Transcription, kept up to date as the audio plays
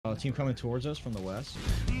Oh, team coming towards us from the west.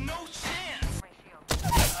 No chance.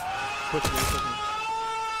 Push me.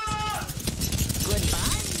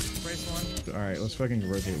 All right, let's fucking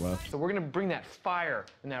rotate left. So we're gonna bring that fire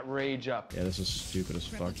and that rage up. Yeah, this is stupid as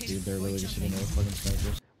fuck, dude. They're literally just sitting there with fucking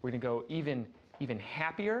snipers. We're gonna go even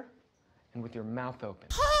happier and with your mouth open.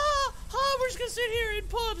 We're just gonna sit here in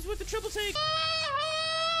pubs with the triple take.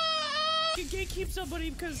 You can't keep somebody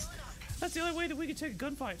because that's the only way that we can take a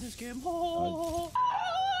gunfight in this game.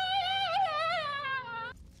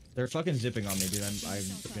 They're fucking zipping on me, dude. I'm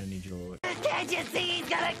gonna need you to look. Can't you see he's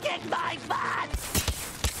gonna kick my butt?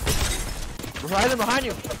 Right there behind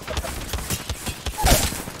you.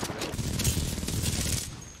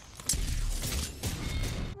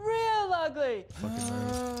 Real ugly.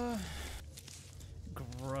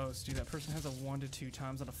 Gross, dude. That person has a 1 to 2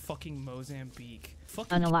 times on a fucking Mozambique.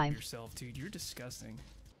 Fucking Unalive. yourself, dude. You're disgusting.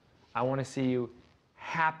 I want to see you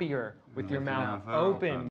happier with your mouth open.